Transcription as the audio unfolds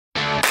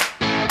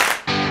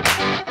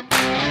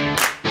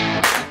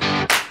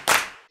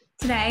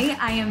Today,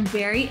 I am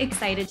very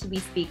excited to be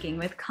speaking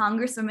with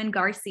Congresswoman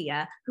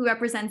Garcia, who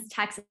represents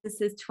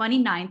Texas's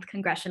 29th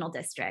Congressional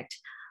District.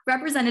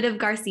 Representative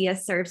Garcia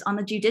serves on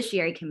the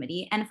Judiciary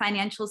Committee and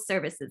Financial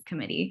Services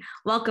Committee.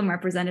 Welcome,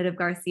 Representative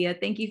Garcia.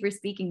 Thank you for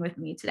speaking with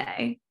me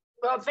today.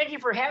 Well, thank you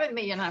for having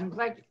me, and I'm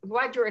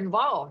glad you're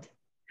involved.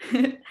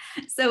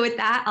 So with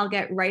that, I'll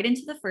get right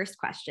into the first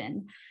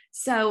question.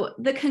 So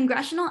the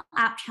Congressional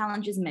App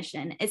Challenge's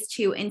mission is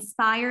to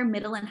inspire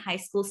middle and high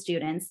school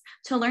students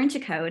to learn to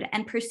code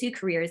and pursue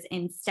careers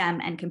in STEM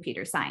and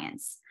computer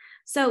science.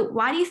 So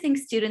why do you think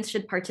students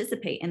should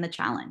participate in the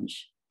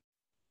challenge?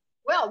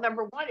 Well,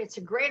 number one, it's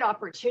a great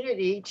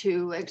opportunity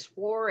to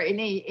explore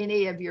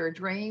any of your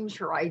dreams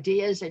or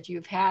ideas that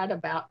you've had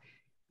about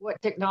what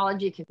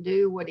technology can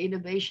do, what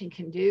innovation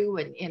can do,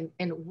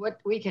 and what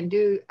we can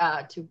do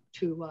to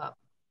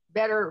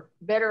better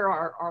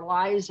our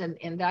lives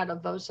and that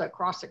of those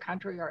across the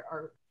country,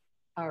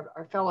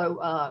 our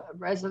fellow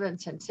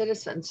residents and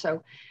citizens.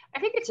 So I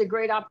think it's a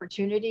great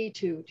opportunity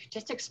to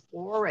just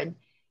explore and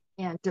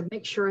to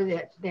make sure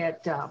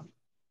that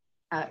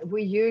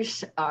we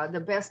use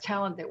the best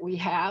talent that we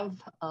have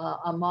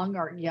among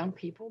our young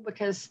people,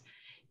 because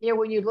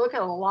when you look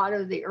at a lot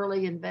of the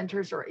early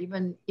inventors, or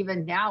even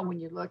now when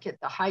you look at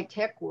the high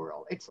tech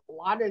world, it's a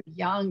lot of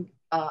young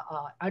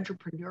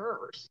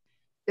entrepreneurs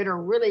that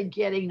are really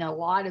getting a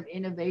lot of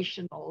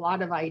innovation, a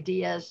lot of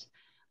ideas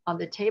on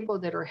the table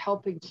that are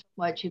helping so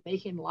much and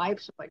making life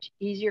so much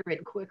easier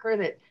and quicker,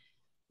 that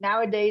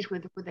nowadays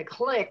with a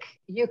click,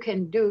 you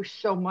can do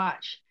so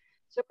much.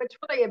 So it's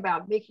really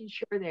about making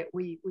sure that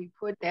we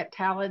put that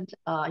talent,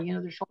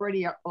 there's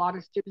already a lot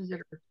of students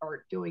that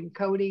are doing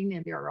coding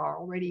and they're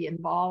already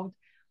involved,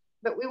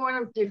 but we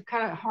want them to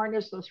kind of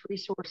harness those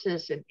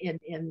resources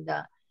and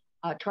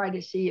try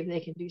to see if they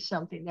can do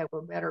something that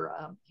will better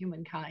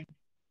humankind.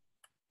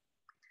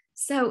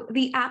 So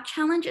the App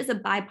Challenge is a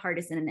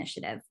bipartisan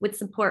initiative with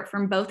support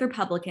from both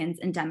Republicans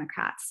and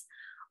Democrats.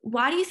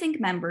 Why do you think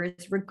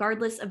members,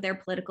 regardless of their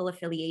political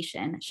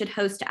affiliation, should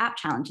host app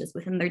challenges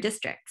within their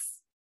districts?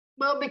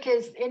 Well,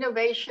 because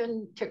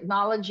innovation,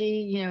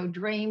 technology,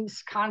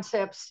 dreams,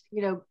 concepts,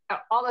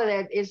 all of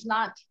that is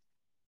not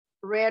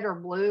red or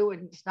blue,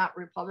 and it's not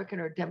Republican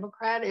or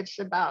Democrat. It's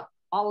about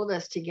all of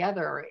us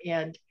together.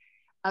 And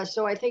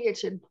so I think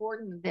it's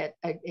important that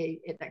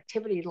an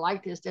activity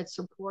like this that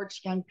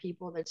supports young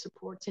people, that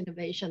supports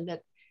innovation,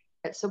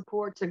 that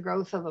supports the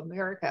growth of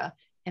America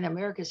and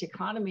America's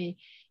economy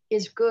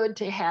is good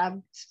to have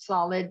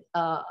solid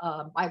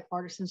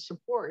bipartisan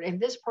support.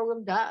 And this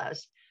program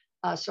does.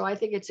 So I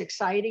think it's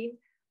exciting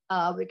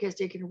because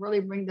they can really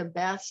bring the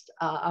best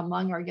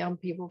among our young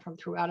people from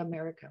throughout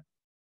America.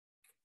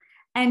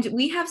 And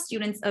we have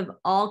students of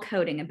all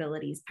coding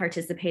abilities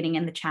participating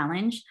in the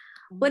challenge.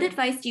 What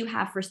advice do you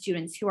have for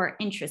students who are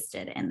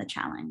interested in the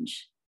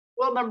challenge?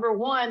 Well, number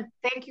one,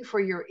 thank you for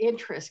your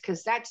interest,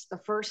 because that's the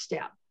first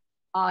step.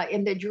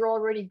 And that you're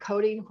already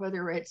coding,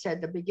 whether it's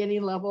at the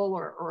beginning level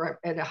or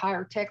at a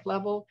higher tech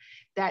level,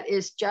 that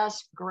is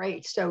just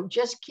great. So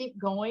just keep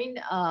going.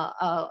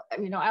 I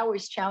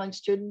always challenge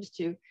students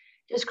to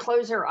just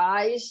close their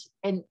eyes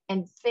and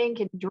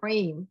think and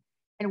dream.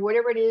 And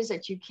whatever it is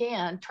that you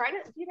can, try to,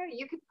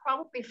 you could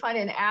probably find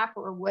an app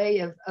or a way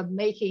of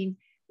making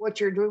what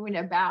you're doing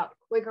about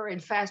quicker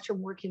and faster,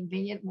 more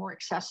convenient, more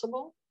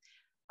accessible.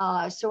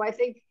 So I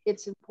think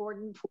it's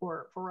important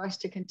for us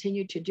to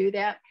continue to do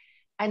that.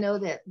 I know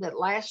that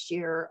last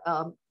year,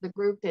 the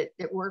group that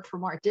worked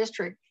from our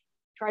district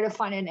tried to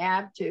find an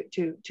app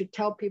to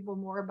tell people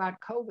more about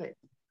COVID.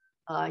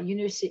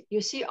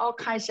 You see all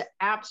kinds of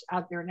apps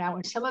out there now,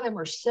 and some of them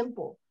are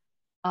simple,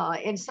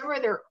 and some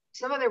of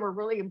them are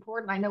really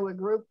important. I know a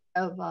group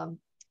of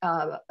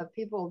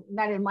people,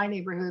 not in my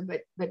neighborhood,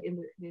 but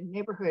in the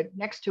neighborhood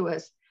next to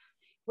us,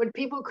 when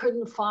people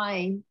couldn't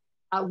find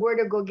where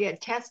to go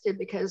get tested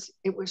because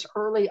it was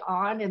early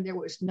on and there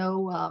was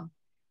no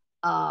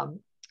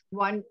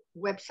one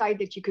website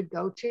that you could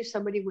go to.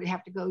 Somebody would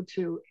have to go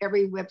to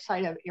every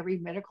website of every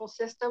medical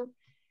system.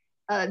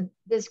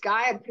 This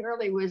guy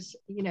apparently was,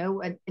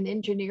 an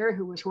engineer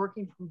who was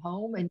working from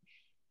home, and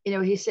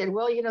he said,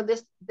 well,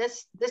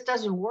 this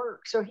doesn't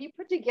work. So he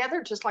put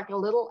together just like a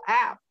little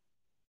app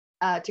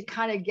to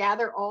kind of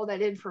gather all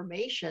that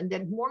information.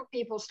 Then more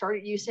people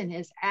started using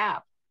his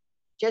app.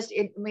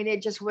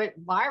 It just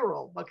went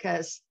viral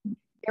because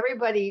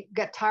everybody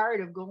got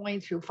tired of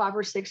going through 5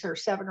 or 6 or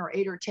 7 or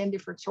 8 or 10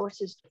 different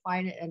sources to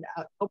find an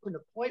open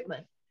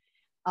appointment.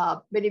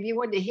 But if you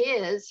went to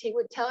his, he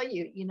would tell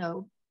you,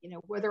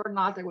 whether or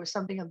not there was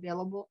something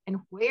available and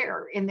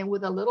where. And then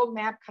with a little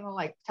map, kind of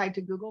like tied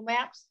to Google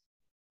Maps,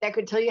 that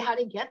could tell you how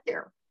to get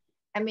there.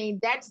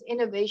 That's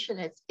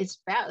innovation. It's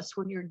best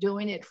when you're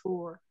doing it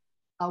for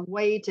a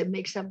way to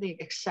make something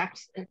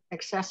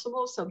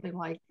accessible, something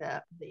like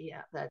the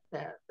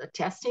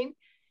testing.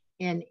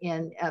 And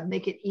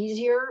make it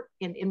easier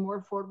and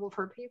more affordable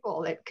for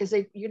people, because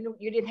you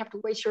didn't have to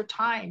waste your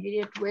time. You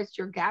didn't have to waste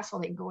your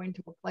gasoline going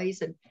to a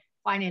place and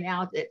finding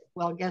out that,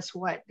 well, guess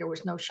what? There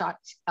was no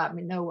tests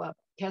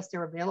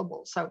there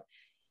available. So,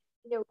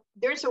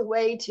 there's a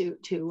way to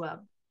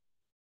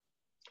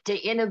to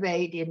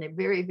innovate in a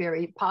very,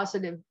 very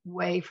positive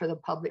way for the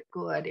public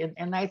good.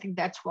 And I think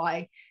that's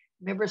why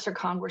members of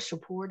Congress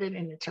support it,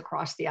 and it's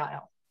across the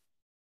aisle.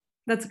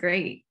 That's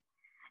great.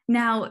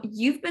 Now,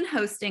 you've been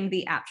hosting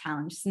the App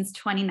Challenge since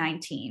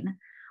 2019.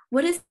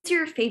 What is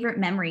your favorite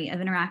memory of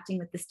interacting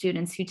with the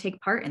students who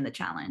take part in the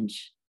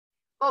challenge?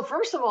 Well,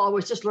 first of all, I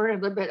was just learning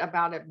a little bit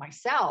about it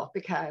myself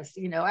because,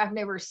 I've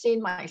never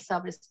seen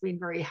myself as being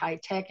very high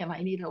tech, and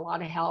I needed a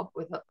lot of help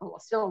with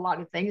still a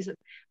lot of things.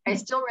 I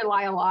still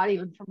rely a lot,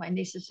 even for my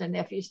nieces and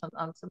nephews,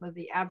 on some of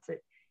the apps. That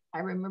I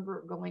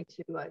remember going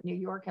to New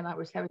York, and I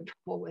was having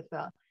trouble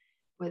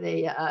with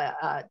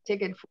a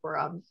ticket for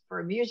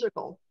a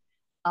musical,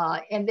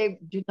 and they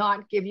do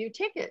not give you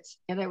tickets.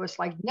 And I was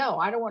like, no,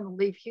 I don't want to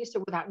leave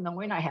Houston without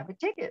knowing I have a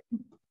ticket.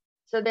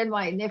 So then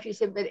my nephew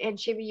said, but Aunt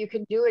Shivi, you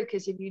can do it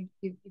because if you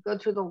go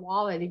through the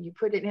wallet and you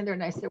put it in there.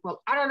 And I said,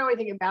 well, I don't know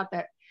anything about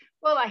that.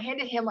 Well, I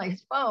handed him my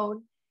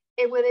phone,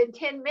 and within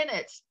 10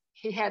 minutes,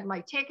 he had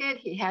my ticket.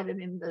 He had it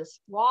in this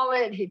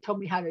wallet. He told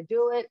me how to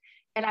do it,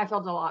 and I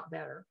felt a lot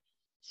better.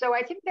 So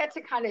I think that's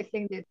the kind of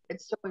thing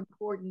that's so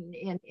important.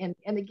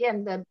 And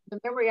again, the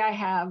memory I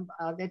have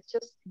that's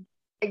just,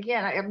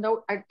 again,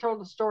 I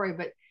told the story,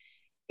 but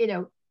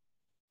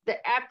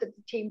the app that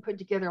the team put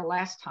together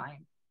last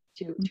time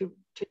to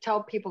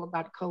tell people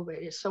about COVID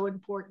is so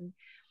important.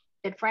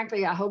 And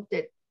frankly, I hope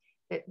that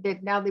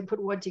now they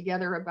put one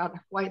together about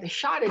why the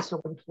shot is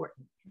so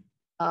important,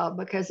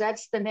 because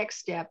that's the next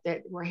step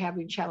that we're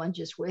having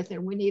challenges with,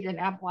 and we need an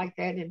app like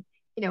that in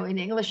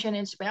English and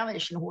in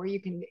Spanish, and where you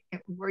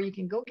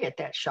can go get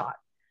that shot.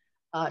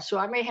 So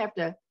I may have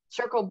to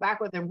circle back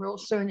with them real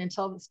soon and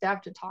tell the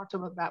staff to talk to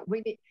them about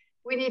we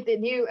need the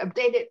new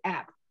updated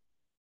app.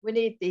 We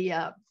need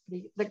the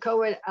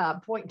COVID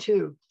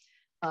 .2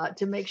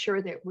 to make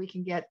sure that we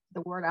can get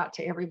the word out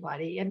to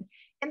everybody. And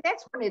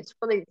that's when it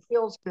really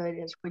feels good,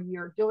 is when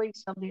you're doing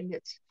something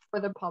that's for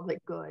the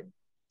public good,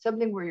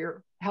 something where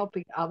you're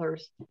helping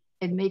others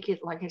and make it,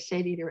 like I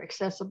said, either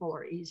accessible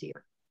or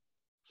easier.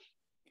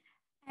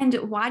 And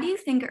why do you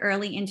think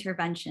early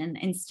intervention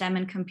in STEM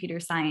and computer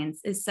science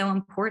is so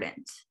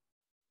important?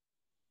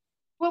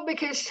 Well,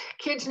 because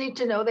kids need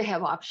to know they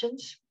have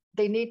options.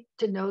 They need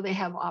to know they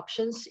have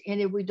options.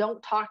 And if we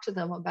don't talk to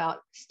them about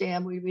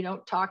STEM, we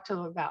don't talk to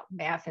them about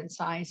math and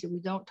science, and we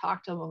don't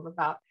talk to them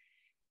about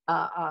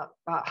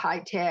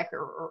high tech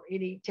or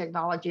any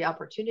technology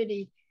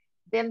opportunity,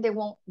 then they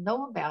won't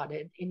know about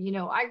it. And,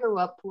 I grew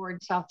up poor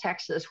in South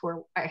Texas, where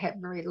I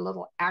had very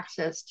little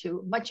access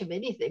to much of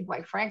anything,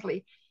 quite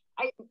frankly.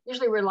 I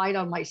usually relied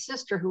on my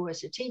sister, who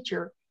was a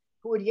teacher,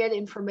 who would get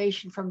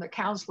information from the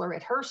counselor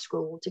at her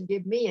school to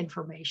give me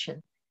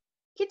information.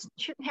 Kids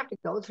shouldn't have to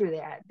go through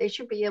that. They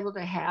should be able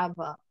to have,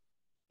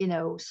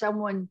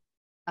 someone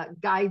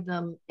guide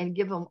them and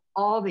give them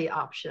all the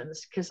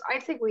options. Because I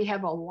think we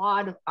have a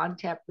lot of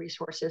untapped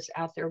resources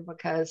out there,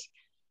 because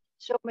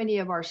so many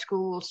of our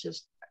schools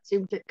just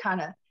seem to kind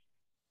of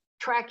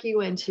track you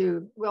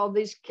into, well,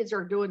 these kids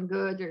are doing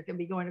good, they're going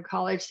to be going to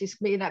college. These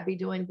may not be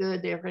doing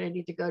good, they're going to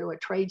need to go to a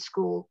trade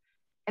school.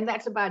 And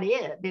that's about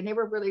it. They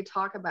never really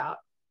talk about,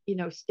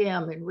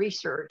 STEM and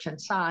research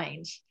and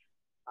science.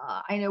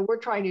 I know we're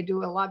trying to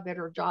do a lot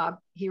better job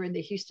here in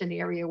the Houston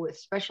area with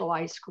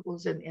specialized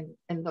schools in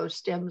those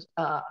STEM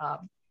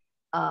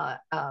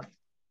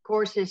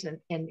courses, and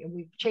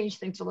we've changed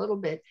things a little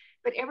bit,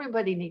 but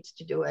everybody needs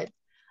to do it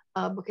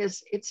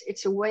because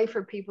it's a way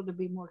for people to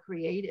be more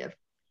creative.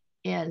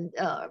 And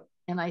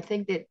I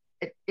think that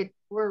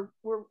we're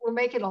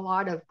making a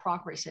lot of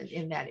progress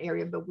in that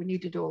area, but we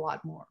need to do a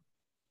lot more.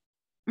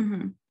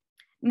 Mm-hmm.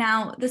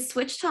 Now, the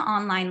switch to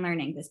online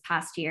learning this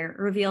past year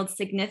revealed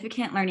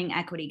significant learning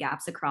equity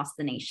gaps across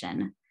the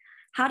nation.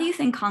 How do you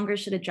think Congress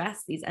should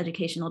address these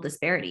educational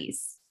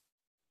disparities?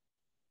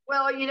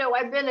 Well,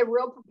 I've been a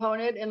real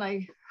proponent, and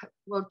I'm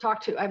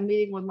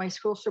meeting with my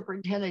school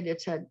superintendent.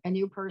 It's a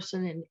new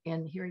person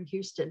in here in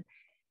Houston.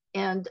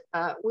 And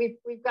we've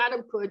got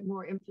to put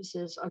more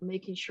emphasis on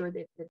making sure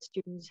that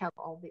students have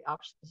all the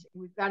options.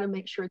 We've got to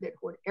make sure that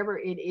whatever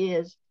it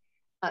is,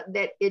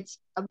 that it's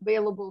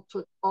available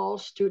to all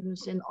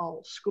students in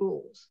all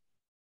schools.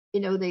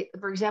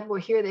 For example,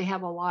 here they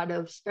have a lot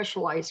of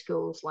specialized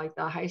schools, like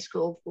the high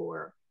school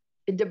for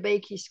the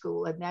DeBakey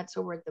School, and that's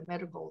over at the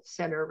medical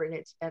center, and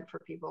it's meant for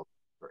people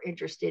who are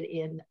interested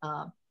in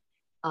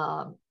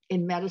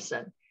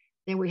medicine.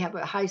 Then we have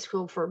a high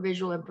school for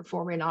visual and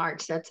performing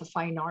arts. That's a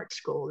fine arts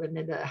school. And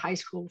then the high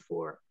school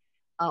for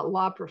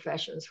law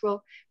professions.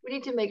 Well, we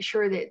need to make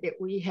sure that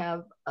we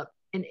have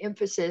an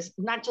emphasis,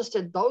 not just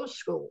at those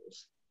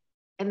schools,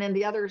 and then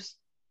the others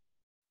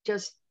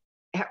just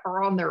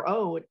are on their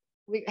own.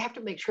 We have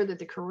to make sure that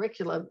the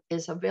curriculum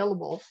is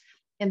available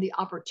and the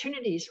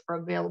opportunities are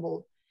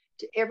available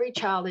to every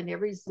child in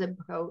every zip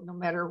code, no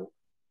matter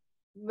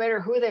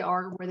who they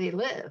are, where they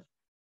live.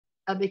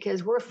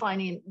 Because we're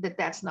finding that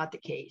that's not the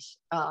case.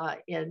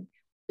 And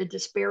the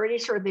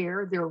disparities are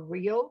there, they're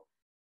real.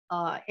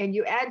 And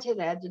you add to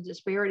that the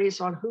disparities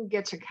on who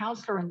gets a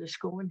counselor in the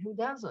school and who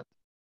doesn't.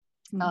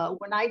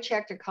 When I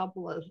checked a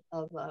couple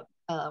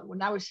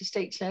when I was a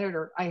state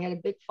senator, I had a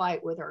big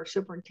fight with our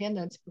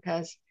superintendents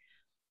because,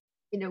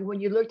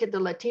 when you looked at the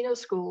Latino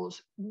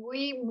schools,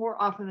 we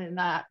more often than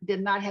not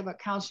did not have a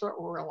counselor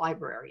or a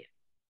librarian,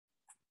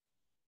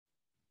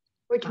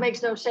 which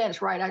makes no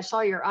sense, right? I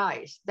saw your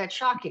eyes. That's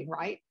shocking,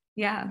 right?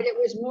 Yeah. But it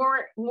was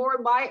more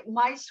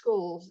my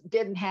schools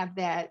didn't have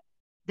that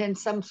than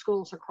some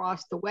schools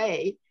across the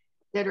way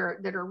that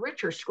are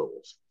richer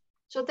schools.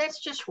 So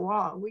that's just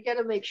wrong. We got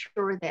to make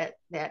sure that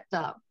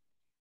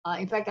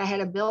in fact, I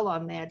had a bill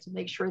on that to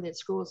make sure that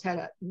schools had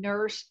a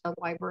nurse, a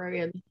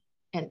librarian,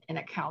 and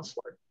a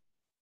counselor.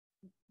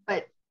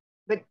 But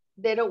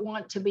they don't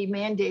want to be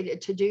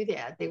mandated to do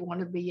that. They want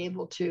to be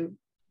able to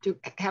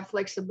have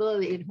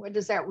flexibility. And what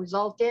does that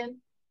result in?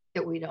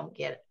 That we don't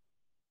get it.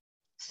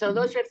 So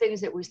those are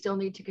things that we still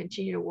need to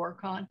continue to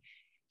work on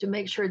to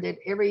make sure that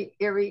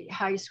every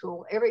high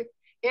school,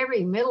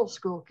 every middle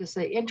school, because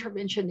the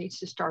intervention needs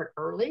to start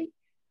early,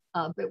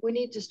 but we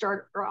need to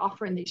start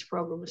offering these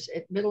programs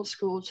at middle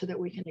school so that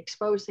we can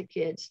expose the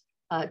kids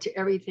to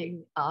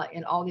everything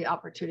and all the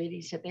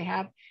opportunities that they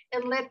have,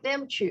 and let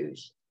them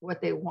choose what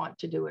they want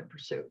to do and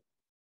pursue.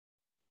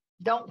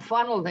 Don't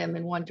funnel them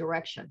in one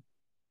direction.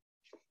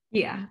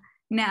 Yeah.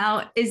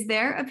 Now, is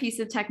there a piece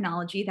of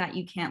technology that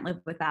you can't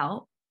live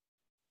without?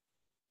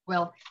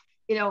 Well,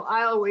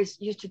 I always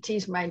used to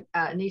tease my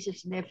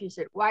nieces and nephews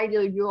that, why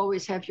do you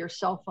always have your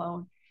cell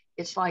phone?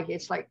 It's like,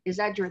 is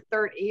that your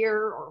third ear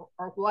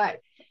or what?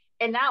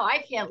 And now I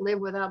can't live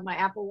without my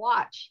Apple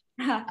Watch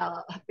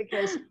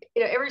because,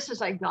 ever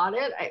since I got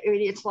it,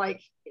 it's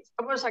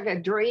almost like a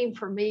dream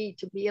for me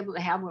to be able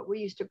to have what we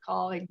used to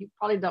call, and you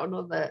probably don't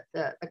know the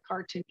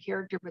cartoon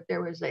character, but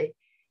there was a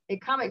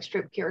comic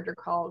strip character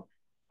called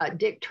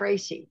Dick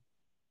Tracy.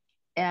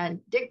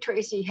 And Dick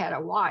Tracy had a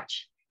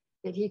watch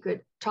that he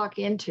could talk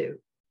into.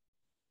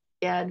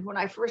 And when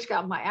I first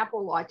got my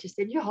Apple Watch, I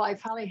said, I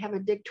finally have a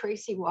Dick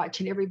Tracy watch.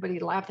 And everybody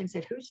laughed and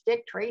said, who's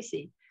Dick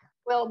Tracy?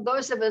 Well,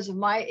 those of us of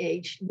my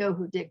age know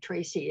who Dick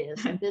Tracy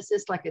is. And this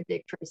is like a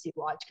Dick Tracy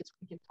watch because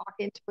we can talk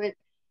into it.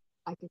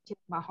 I can check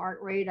my heart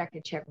rate. I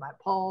can check my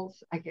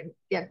pulse. I can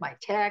get my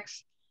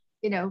text.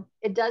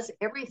 It does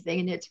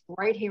everything, and it's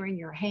right here in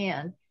your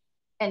hand.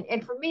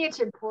 And for me, it's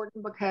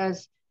important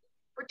because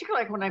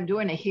particularly like when I'm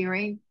doing a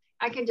hearing,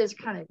 I can just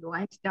kind of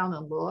glance down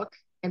and look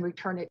and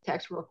return a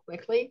text real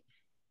quickly.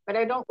 But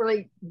I don't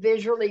really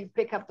visually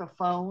pick up the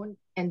phone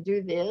and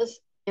do this.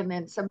 And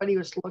then somebody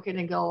was looking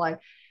and go like,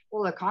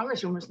 well, the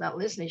congresswoman's not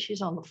listening.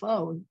 She's on the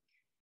phone.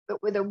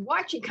 But with a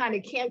watch, you kind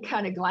of can't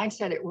kind of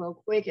glance at it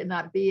real quick and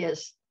not be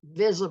as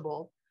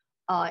visible.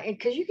 And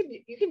because you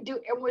can do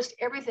almost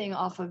everything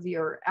off of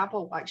your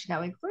Apple Watch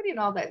now, including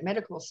all that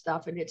medical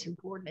stuff. And it's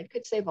important. It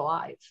could save a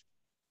life.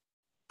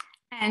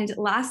 And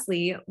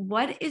lastly,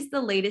 what is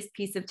the latest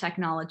piece of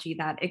technology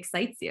that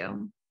excites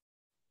you?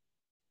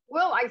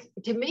 Well,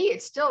 to me,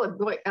 it's still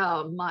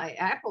my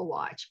Apple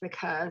Watch,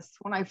 because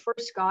when I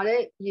first got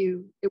it,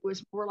 it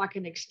was more like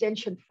an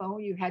extension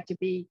phone. You had to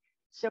be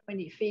so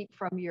many feet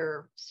from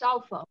your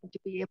cell phone to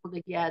be able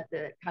to get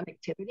the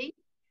connectivity.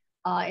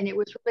 And it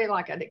was really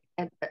like a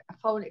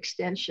phone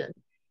extension.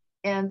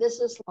 And this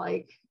is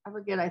like, I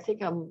forget, I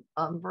think I'm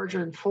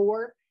version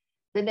 4.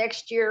 The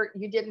next year,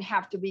 you didn't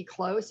have to be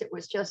close. It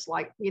was just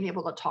like being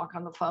able to talk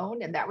on the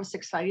phone. And that was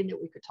exciting that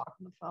we could talk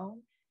on the phone.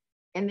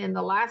 And then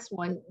the last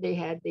one, they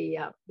had they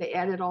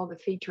added all the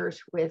features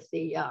with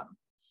the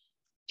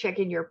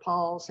checking your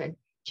pulse and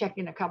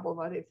checking a couple of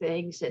other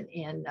things and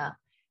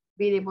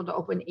being able to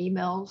open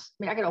emails. I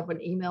mean, I can open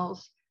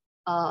emails.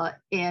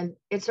 And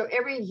so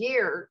every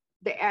year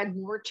they add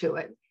more to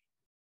it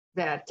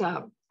that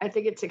I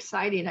think it's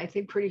exciting. I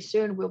think pretty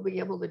soon we'll be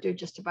able to do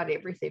just about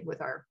everything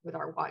with our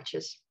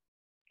watches.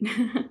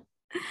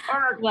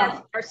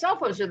 Our cell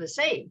phones are the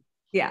same.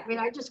 Yeah. I mean,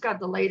 I just got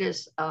the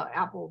latest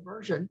Apple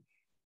version,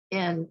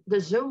 and the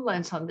zoom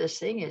lens on this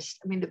thing is,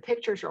 I mean, the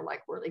pictures are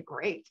like really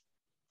great.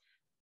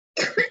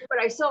 But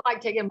I still like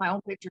taking my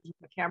own pictures with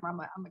the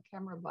camera. I'm a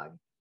camera bug.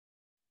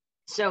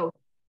 So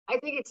I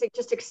think it's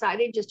just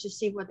exciting just to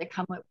see what they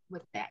come up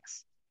with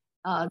next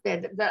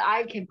that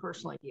I can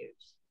personally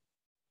use.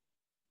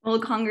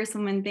 Well,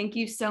 Congresswoman, thank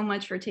you so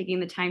much for taking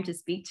the time to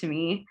speak to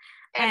me.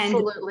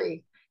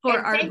 Absolutely. And for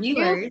our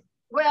viewers.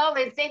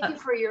 And thank you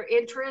for your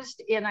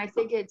interest. And I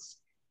think it's,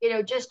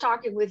 just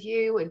talking with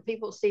you and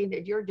people seeing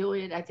that you're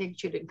doing it, I think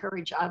should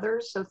encourage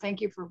others. So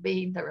thank you for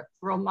being the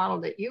role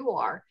model that you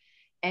are,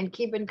 and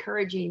keep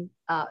encouraging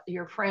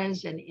your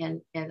friends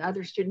and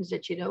other students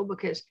that you know,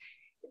 because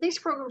these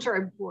programs are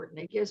important.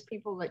 It gives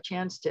people a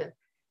chance to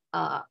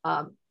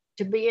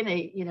be in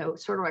a,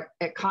 sort of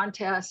a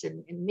contest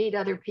and meet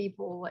other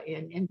people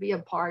and be a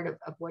part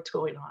of what's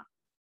going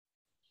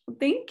on.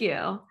 Thank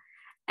you.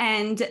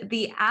 And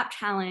the app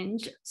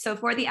challenge. So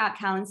for the app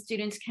challenge,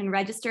 students can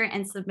register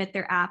and submit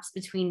their apps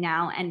between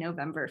now and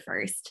November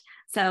 1st.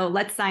 So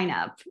let's sign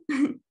up.